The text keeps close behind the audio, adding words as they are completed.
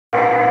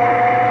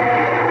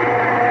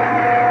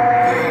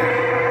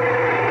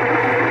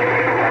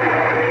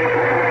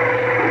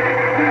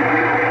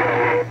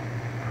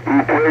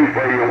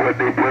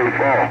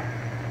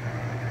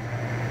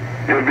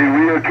Just be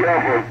real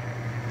careful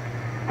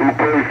who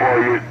pay for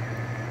you.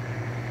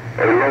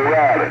 A low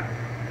rider.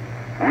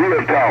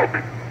 Real talk.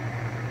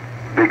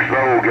 Big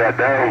soul got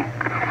down.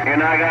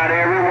 And I got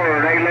every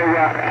word. Hey, low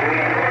rider.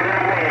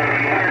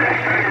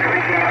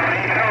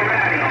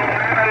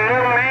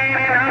 Little man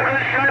and Uncle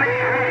Sonny.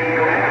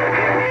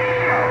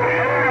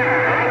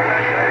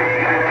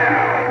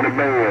 The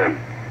band.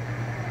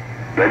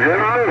 They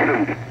just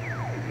listen.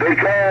 They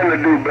trying to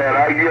do better.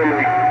 I give me.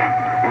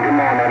 Come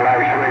on, the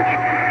light switch.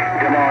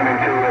 Come on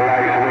into the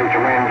light switch,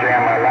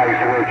 windjammer, light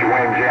switch,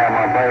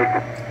 windjammer, babe.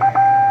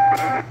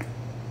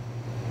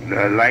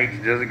 The lights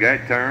just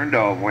got turned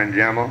off,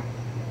 windjammer.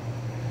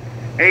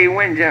 Hey,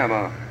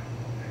 windjammer.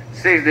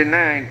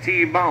 69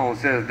 T-Bone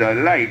says the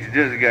lights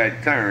just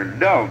got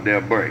turned off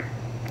their break.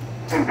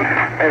 Hey,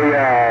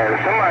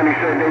 somebody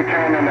said they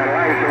turning the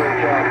light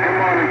switch off. Come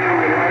on into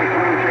the light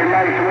switch, hey,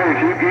 light switch.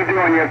 You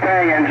doing your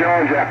thing in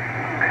Georgia.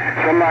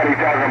 Somebody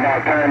talking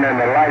about turning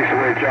the light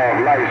switch off.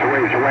 Light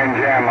switch,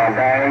 windjammer,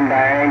 bang,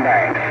 bang,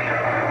 bang.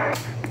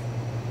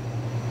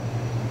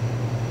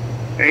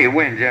 Hey,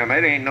 windjammer,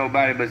 it ain't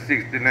nobody but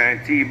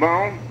 69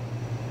 T-Bone.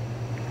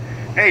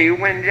 Hey,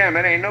 windjammer,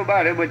 it ain't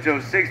nobody but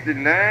your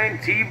 69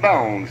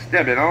 T-Bone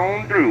stepping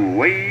on through.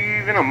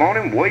 Wave in the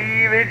morning,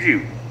 wave at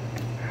you.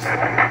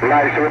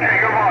 Light switch. Hey,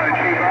 good morning,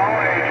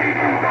 T-Bone. Hey,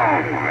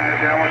 T-Bone.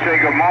 I want to say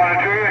good morning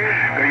to you.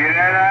 Cause you know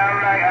I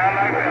like that.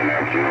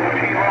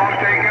 T-Bone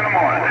steak in the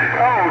morning.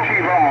 Oh,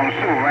 T-Bone,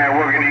 Superman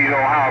working these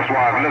old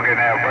housewives looking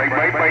at break.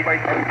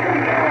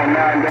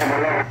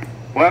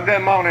 Well,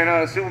 good morning,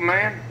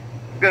 Superman.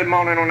 Good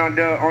morning on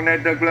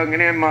that duck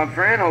plugging in, my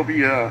friend. Hope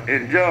you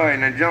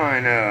enjoying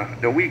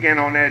the weekend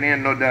on that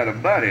end, no doubt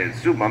about it.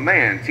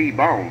 Superman,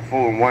 T-Bone,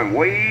 4-1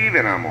 wave,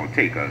 and I'm gonna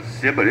take a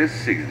sip of this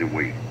 60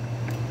 wave.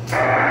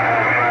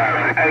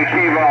 Hey,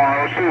 T-Bone,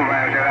 old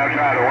Superman said I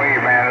tried to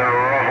wave, man. A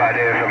little rough out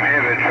there, some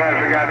heavy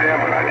traffic out there,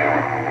 but I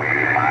didn't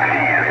wave my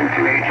hand.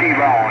 Hey,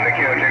 T-Bone, the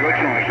caretaker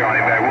tombstone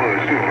in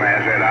backwoods. Superman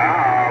said,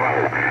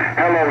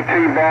 hello,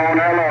 T-Bone.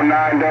 Hello,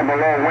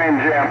 900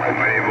 windjammer.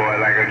 Hey,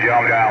 boy, like a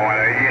jump down one.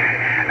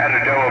 That's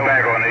a double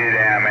back on these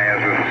damn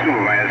asses.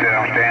 Superman said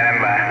I'm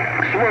standing by.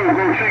 Swing,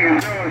 go chicken.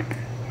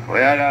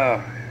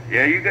 Well,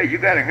 yeah, you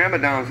got a hammer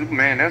down,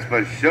 Superman. That's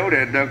for sure,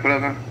 that duck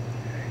plugger.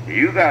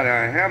 You got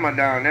a hammer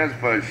down, that's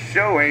for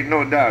sure, ain't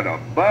no doubt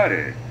about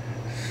it.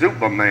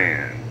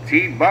 Superman,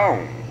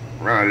 T-Bone,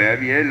 around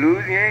Lafayette,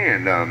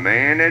 Louisiana,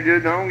 man that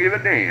just don't give a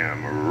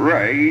damn.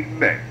 Right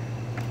back.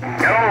 Hello,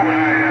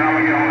 guys. How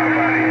are you on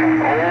everybody?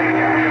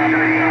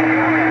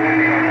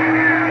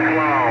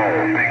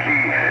 The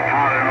key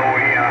hollering over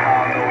here and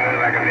hollering over there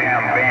like a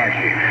damn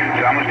banshee.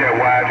 So I'm going to step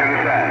wide to the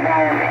side.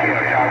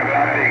 Talking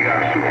about big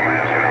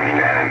Superman said I'm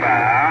standing by.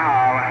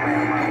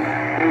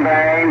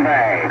 Bang,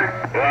 bang.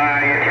 Well,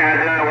 you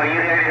top gun, well, you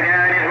got it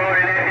down this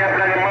morning, that duck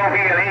plugging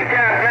mobile, hey,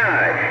 top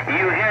gun.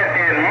 You got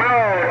that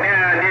mowed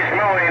down this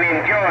morning in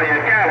Georgia,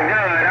 top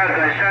gun.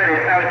 Uncle Sonny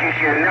thought you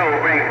should know,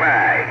 break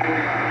by.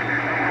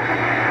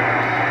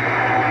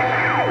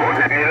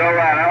 Hey, all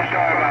right, I'm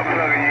sorry about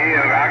plugging your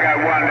ears. I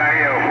got one down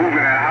here whooping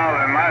and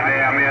hollering my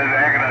damn ears,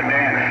 acting a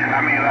damn,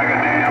 like a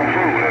damn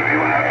fool. If you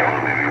want to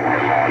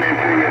on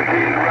into your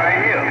teeth right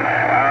here.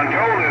 I done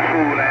told this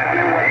fool that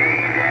he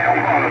ain't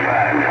damn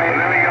qualified. So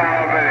let me go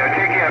on up there.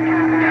 Take care.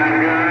 Top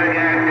gun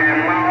got the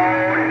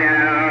mowed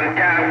down,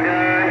 top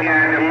gun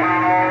got the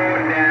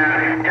mowed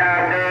down,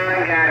 top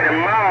gun got the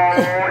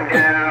mowed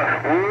down.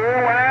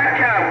 Ooh, our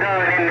top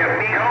gun in the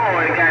big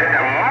horn got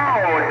the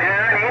mowed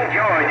down in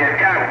Georgia,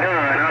 top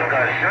gun.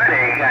 Uncle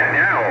Sonny got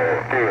down.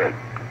 Good.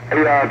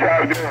 Hey,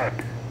 top gun.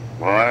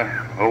 Boy,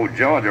 old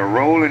Georgia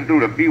rolling through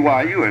the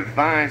BYU in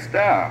fine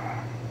style.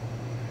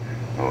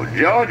 Oh,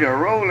 Georgia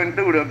rolling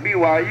through the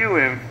BYU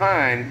in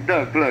fine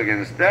duck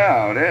plugging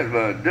style. That's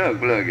what duck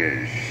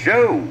plugging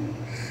show.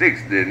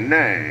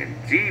 69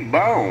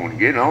 T-Bone,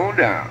 get on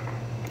down.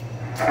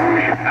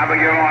 I'm gonna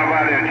get on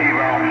about there,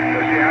 T-Bone.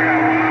 See, I got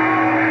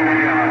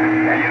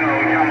and you know,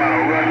 talking about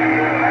a Russian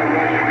girl, that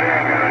Russian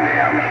girl got a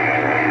damn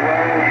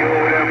you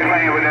over there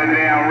playing with that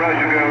damn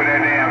Russian girl with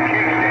that damn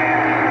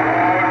kickstand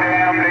all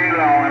damn day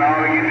long, and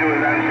all you do is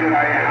that shit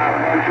out here, I'll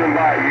punch him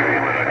by you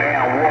with a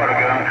damn water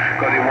gun,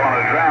 because he want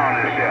to drown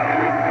himself.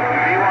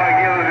 If he want to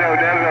kill himself,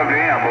 that's up to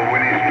him, but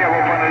when he step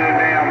up under the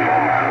damn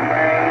phone,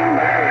 bang,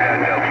 bury that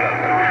duck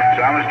plucker. So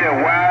I'm gonna step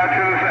wide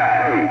to the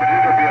side. But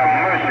this will be a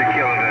mercy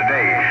killer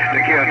today.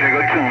 The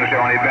caretaker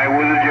tombstone in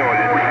backwoods of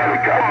Georgia.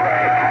 Come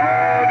back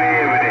all day,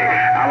 every day.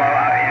 I'm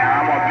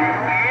gonna be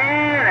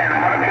in and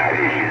out of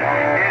condition.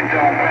 It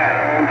don't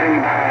matter. One thing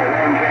about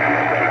one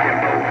camera taking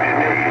both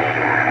today.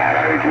 I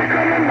heard you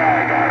coming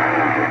back.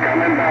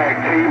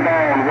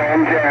 T-Bone,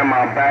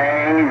 windjammer,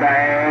 bang,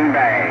 bang,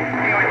 bang.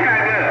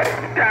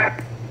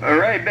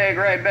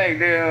 Right back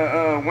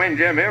there,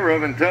 windjammer, it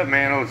rough and tough,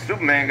 man. Old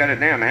Superman got a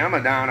damn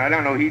hammer down. I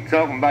don't know, he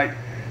talking about,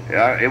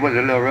 it was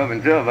a little rough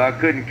and tough. I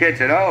couldn't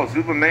catch it all.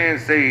 Superman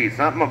say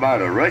something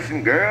about a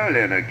Russian girl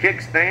and a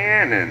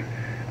kickstand, and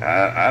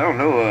I don't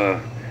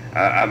know,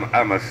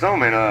 I'm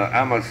assuming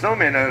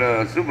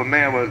that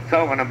Superman was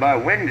talking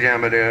about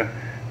windjammer there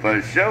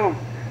for sure.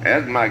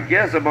 That's my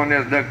guess up on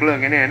this duck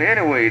plugging in.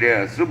 Anyway,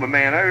 there,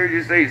 Superman, I heard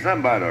you say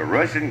something about a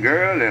Russian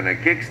girl and a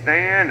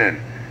kickstand, and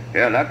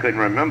hell, I couldn't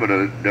remember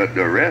the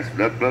rest.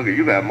 Duck plugger,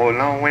 you got more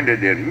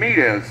long-winded than me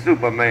there,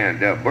 Superman,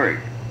 that break.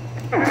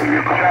 Try to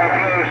plug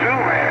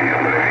Superman. You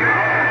put it in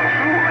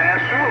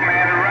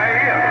Superman is right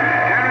here.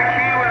 Turn the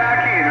key when I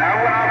key. Now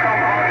when I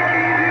come on the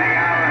keys, then he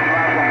hollers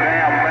about some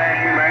damn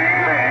bang,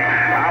 bang, bang.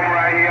 I'm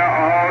right here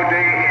all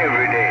day,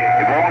 every day.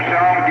 If you want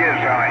some, get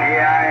some.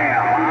 Here I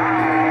am.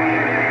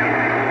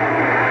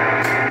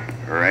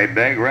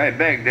 Right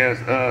back. There's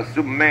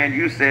Superman.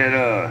 You said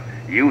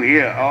you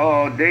here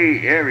all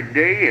day, every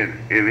day, and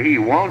if he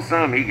wants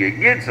some, he can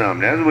get some.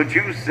 That's what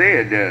you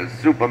said. There's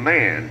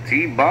Superman,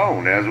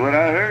 T-Bone. That's what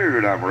I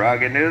heard. I'm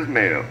rocking this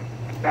mail.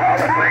 Yeah,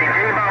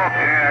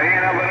 he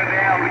ain't up for the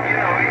damn, he ain't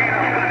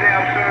up for the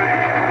damn search.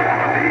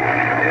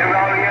 If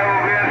all he ever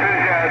been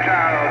since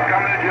trying to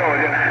come to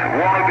Georgia,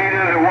 wanna be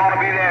this or wanna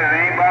be that,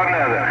 it ain't about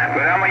nothing.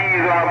 But I'ma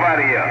ease on up out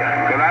of here,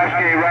 cause I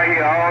stay right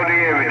here all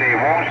day, every day.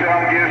 Want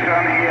some, get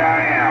some, here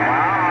I am.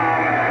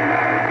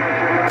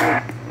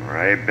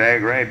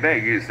 Right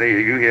back. You say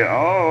you here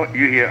all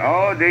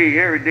day,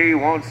 every day.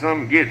 Want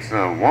some, get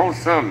some. Want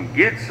some,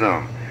 get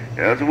some.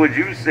 That's what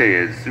you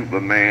said,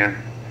 Superman.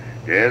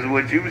 That's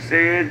what you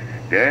said.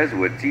 That's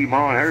what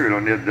T-Bone heard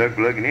on this duck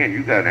looking in.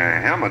 You got a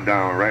hammer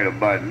down right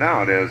about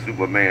now there,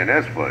 Superman.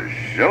 That's for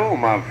sure,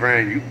 my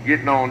friend. You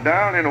getting on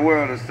down in the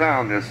world of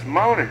sound this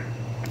morning.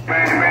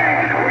 Bang,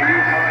 bang. When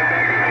you coming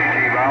back to me,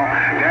 T-Bone,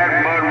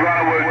 that mud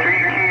runner was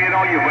treat kid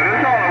on you, but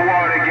it's on the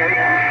Watergate.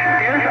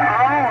 It's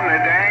on the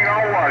dang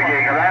on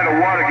Watergate, cause I had a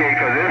Watergate,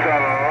 cause it's a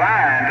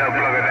line duck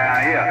plugger down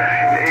here.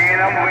 There ain't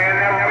never been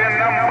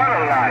nothing but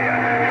a liar.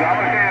 So I'm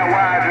gonna stand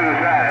wide to the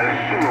side.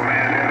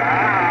 Superman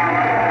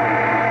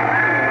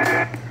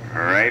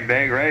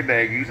said, Right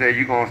back. You said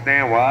you gonna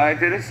stand wide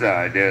to the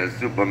side there,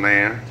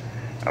 Superman.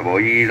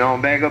 Boy, ease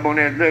on back up on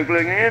that duck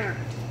looking in.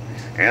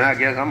 And I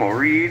guess I'm gonna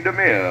read the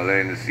mail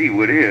and see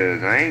what it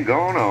is. I ain't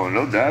going on,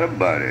 no doubt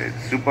about it.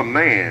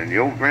 Superman,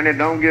 your friend that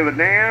don't give a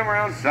damn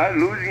around South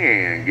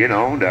Louisiana. Get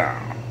on down.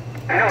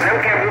 No,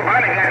 them Captain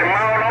got the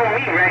maul on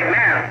me right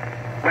now.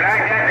 But I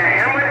got the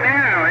hammer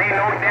down. Ain't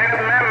no doubt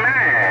in my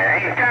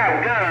mind. Ain't Top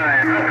Gun.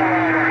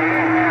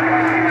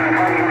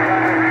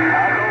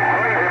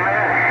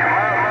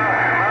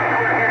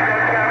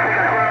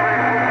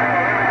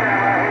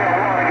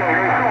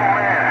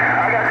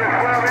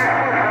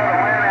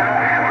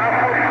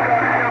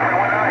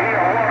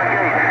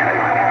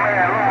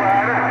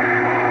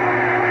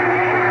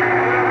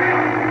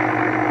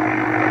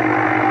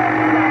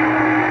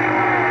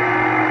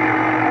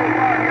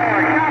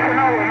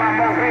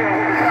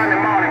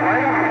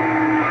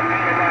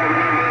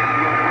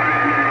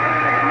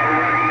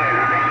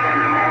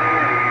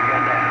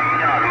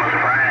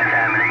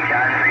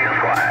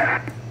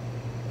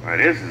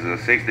 This is a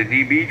 60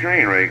 dB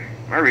train wreck.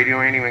 My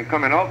radio ain't even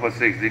coming off of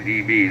 60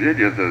 dBs. It's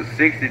just a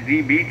 60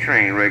 dB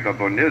train wreck up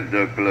on this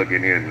duck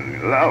plugging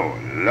in.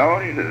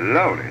 Lordy.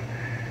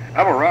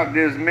 I'ma rock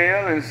this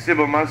mail and sip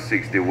my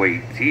 60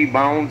 weight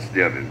T-Bone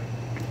stepping.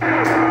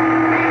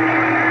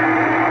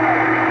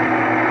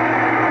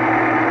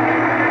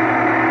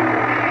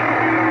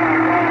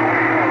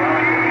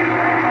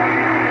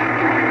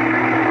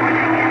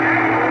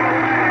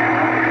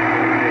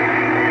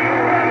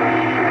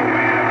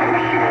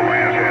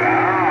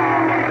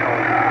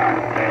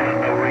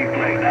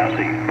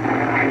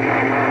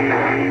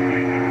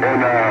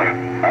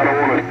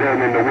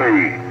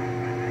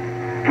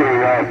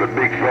 The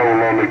big soul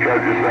on the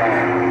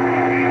countryside.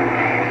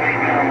 Big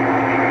soul over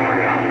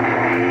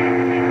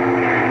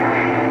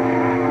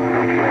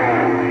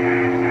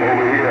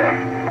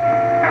here.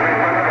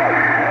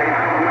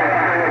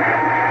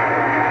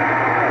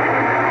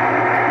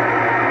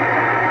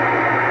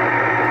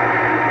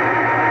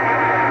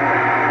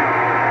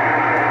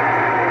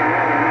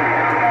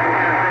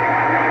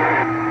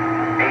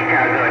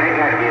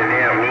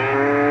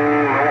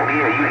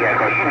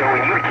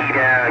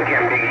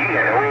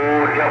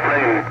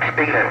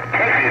 State of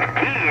Texas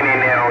keying in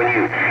there on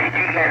you.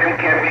 You got them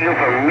cats people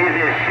from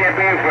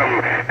Mississippi, from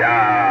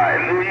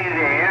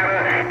Louisiana.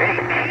 They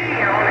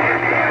keying on that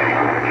damn.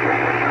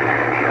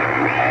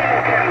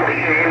 Cats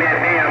in that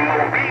damn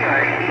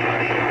mobile.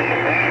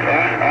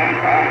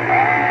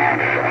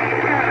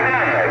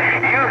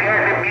 You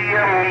got to be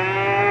a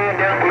mean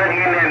duck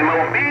looking in that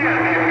mobile.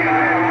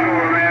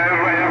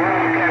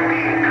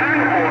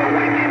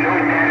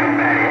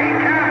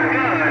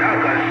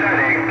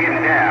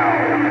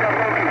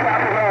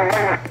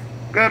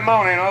 Good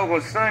morning,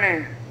 Uncle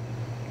Sonny.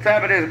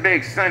 Top of this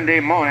big Sunday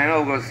morning,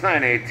 Uncle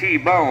Sonny,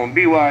 T-Bone,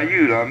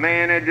 BYU, the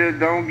man that just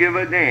don't give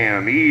a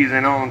damn.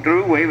 Easing on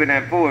through, waving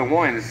that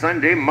 4-1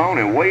 Sunday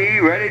morning, way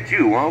right at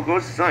you,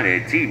 Uncle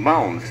Sonny,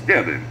 T-Bone,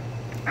 stepping.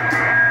 Right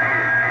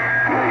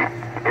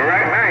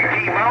back,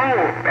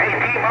 T-Bone. Hey,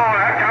 T-Bone,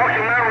 I talked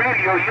to my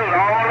radio. You was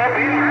all up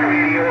in my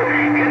radio.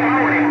 Good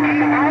morning,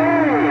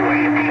 T-Bone.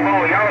 Hey,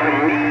 T-Bone, y'all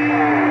some mean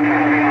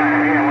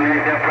on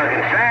that duck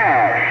fucking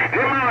side.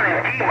 Good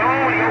morning,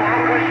 T-Bone. Your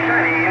Uncle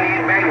Sonny in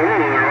these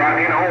backwoods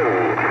rocking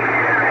home.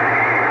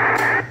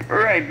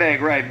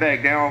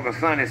 Uncle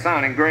Sonny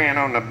sounding grand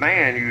on the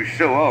band, you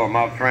sure are,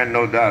 my friend,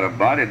 no doubt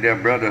about it. Their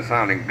brother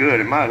sounding good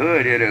in my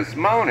hood here this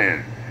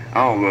morning.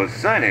 Uncle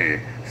Sonny,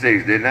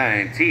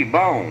 69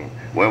 T-Bone.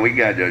 Well, we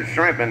got the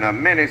shrimp and the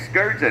mini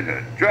skirts and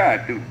the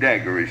drive-through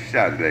daiquiri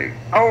Saturday.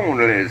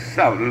 Only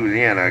South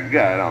Louisiana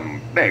got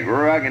 'em back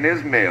rocking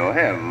this mail.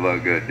 Have a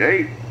good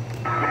day.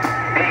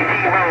 Hey,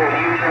 T-Bone,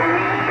 you the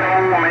mean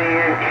old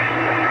man.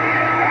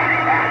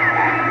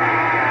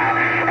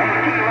 Hey,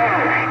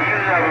 T-Bone, you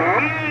the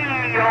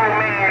mean old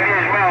man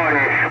this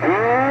morning. Ooh,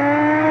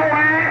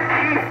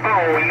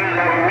 T-Bone, you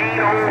the mean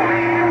old man.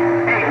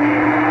 Hey,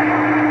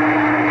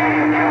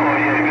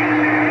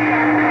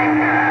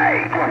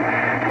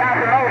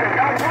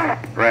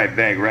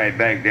 Right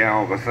back there,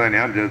 Uncle Sonny.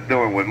 I'm just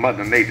doing what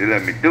Mother Nature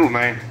let me do,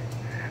 man.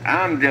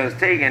 I'm just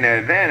taking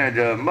advantage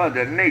of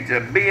Mother Nature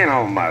being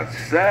on my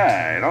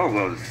side.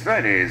 Uncle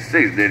Sonny,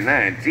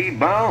 69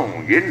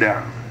 T-Bone, getting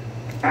down.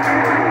 Why,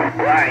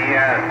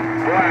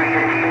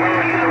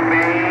 T-Bone, you the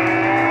bad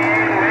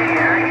man.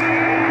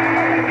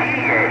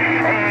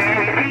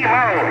 Hey,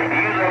 T-Bone,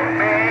 you the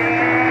bad.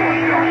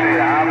 You don't say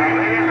that.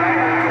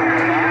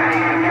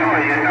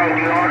 You thought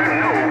you ought to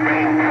know,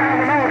 man.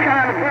 I'm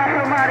trying to bust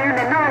somebody in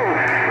the nose.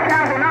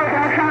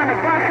 I'm trying to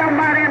bust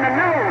somebody in the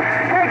nose.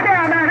 Take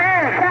down that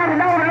ass. I'm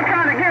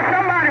trying to get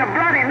somebody a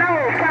bloody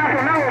nose.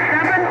 Council nose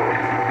 7.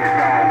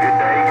 Get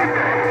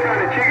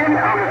the chicken.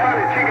 I'm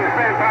the chicken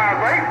spent power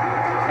break.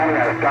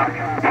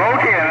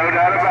 Okay, no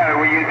doubt about it.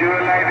 When you do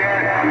it like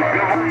that,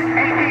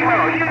 hey,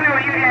 T-Bone, you know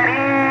you got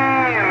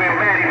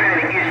everybody trying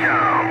to get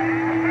some.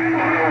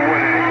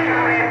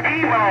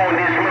 T-Bone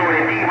this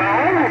morning,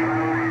 T-Bone.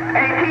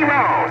 Hey,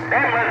 T-Bone,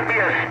 that must be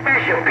a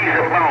special piece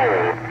of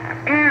bone.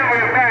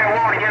 Everybody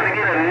want to just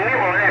get a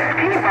nibble of that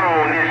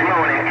T-Bone this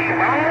morning,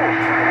 T-Bone.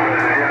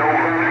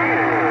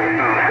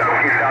 Stop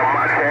getting out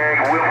my tag.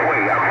 We'll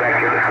wait. I'm back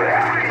in the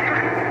crowd.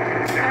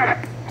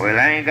 Well,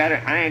 I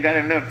ain't got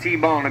enough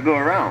T-Bone to go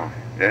around.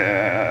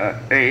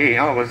 Hey,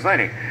 Uncle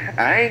Sonny,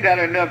 I ain't got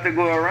enough to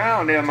go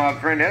around there, my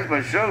friend, that's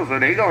for sure, so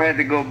they gonna have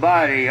to go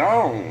buy their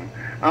own.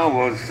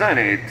 Uncle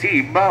Sonny,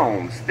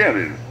 T-Bone,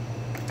 stepping.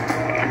 I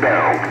don't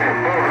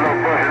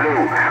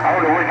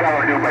know what y'all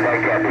gonna do about that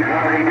cat.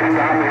 Y'all need to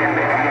stop it in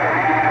there.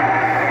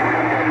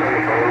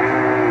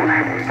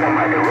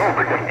 Somebody rope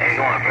it. Ain't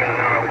going for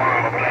another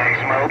bomb of black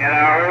smoke. And I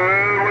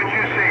heard what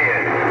you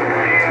said.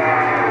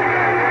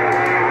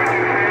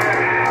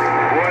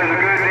 Was a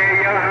good day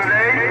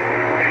yesterday?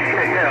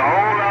 Yeah, a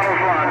whole lot of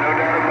fun, no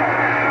doubt about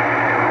it.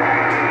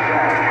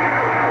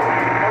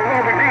 Oh,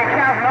 Ruby D.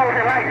 Council knows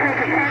it like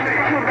drinking candy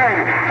too,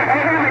 baby.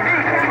 Hey, Ruby D.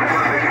 Council.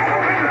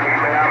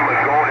 I'm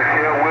going to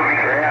tell Willie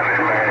to have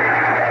it, man.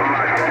 That's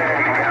my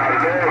thing. I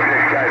love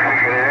this guy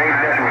thinking it ain't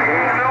nothing he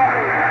can do.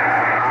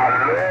 I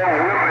love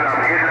Willie.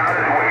 I'm getting out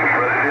of his way,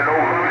 brother. You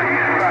know,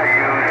 he's right.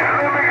 You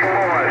slimming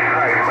boy,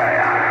 strike back.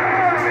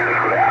 In the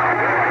cloud.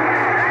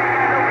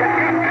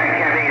 I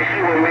can't think of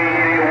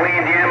Superman and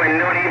windjammer and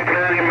know they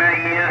plug in my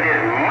ears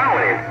this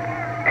morning.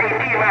 Hey,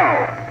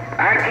 T-Bone,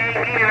 I can't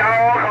get it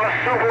all cause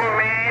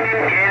Superman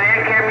and that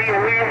can't be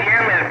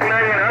windjammer is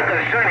plugging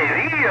Uncle Sonny's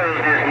ears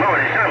this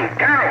morning. Something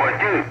terrible,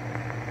 too.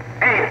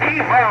 Hey,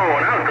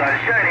 T-Bone, Uncle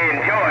Sonny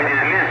and George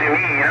is listening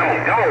in. I'm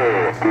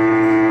gone.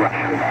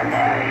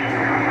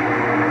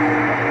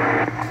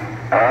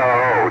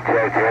 Oh,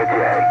 check.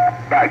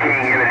 I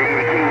can't give it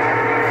any key.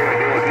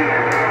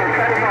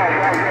 Cut him off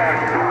right there.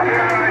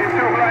 You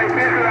two black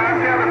bitches, I'll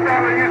tell the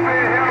fella you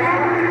said hello,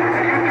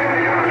 and you tell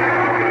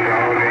yourself.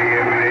 Oh, they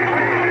give me these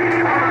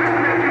bitches. Oh,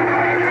 listen to you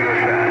black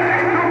bitches.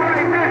 Hey, two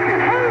black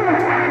biscuits.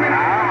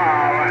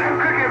 I'm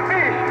cooking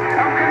fish.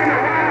 I'm cooking the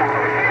wild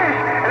fish,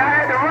 and I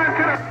had to run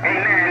to the... Hey,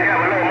 man,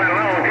 double O, my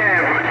long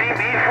time from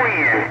CB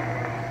friend.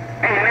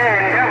 Hey, man,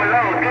 double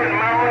O, good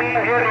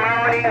morning,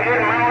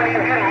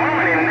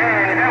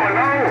 man, double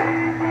O.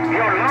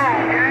 Your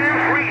long time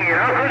friend,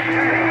 Uncle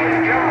Sonny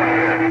in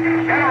Georgia.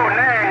 Yo,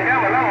 man,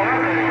 double O,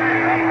 Uncle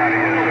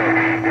Sonny. I'm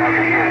out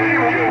of here,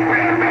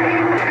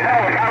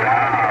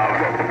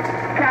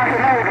 Council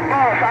knows the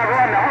boss, I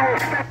run the whole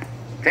state.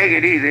 Take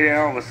it easy there,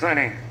 Uncle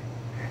Sonny.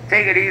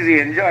 Take it easy,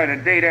 enjoy the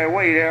day that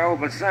way there,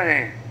 Uncle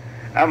Sonny.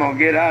 I'm gonna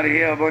get out of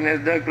here up on this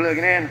duck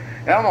looking in.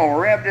 I'm gonna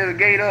wrap this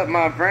gate up,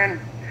 my friend.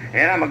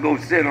 And I'm gonna go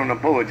sit on the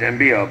porch and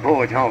be a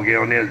porch honky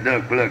on this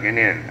duck looking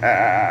in.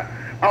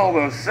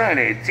 Uncle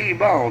Sonny,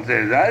 T-Bone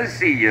says, I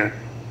see you.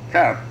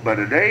 Top of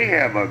the day,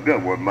 have a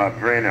good one, my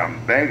friend.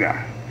 I'm back out.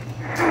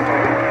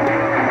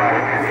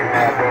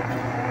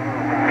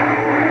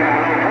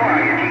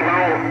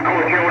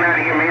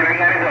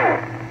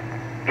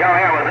 Y'all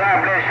have a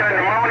God bless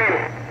Sunday morning.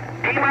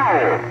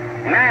 T-Bone,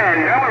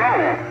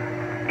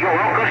 900. Your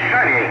Uncle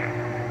Sonny.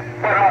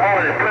 What all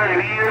boys is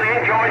plugging you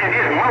in Georgia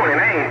this morning,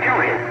 I ain't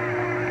joking.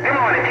 Good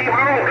morning,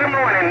 T-Bone. Good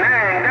morning,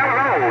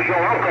 900.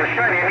 Your Uncle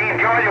Sonny in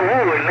Georgia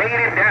Wood laid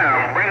it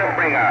down. Bring her.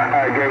 All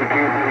right, JT,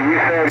 you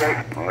said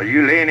that. Oh,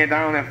 you laying it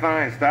down in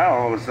fine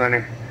style, Uncle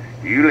Sonny.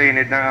 You laying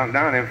it down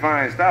in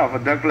fine style for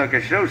Duck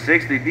Looking Show.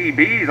 60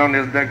 dBs on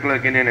this Duck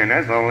Looking in, and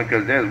that's only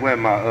because that's where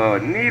my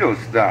needle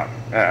stopped.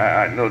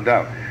 No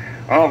doubt.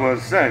 All of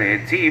a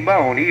sudden,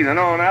 T-Bone easing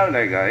on out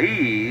like a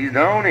eased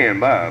on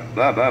in.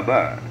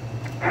 Bye.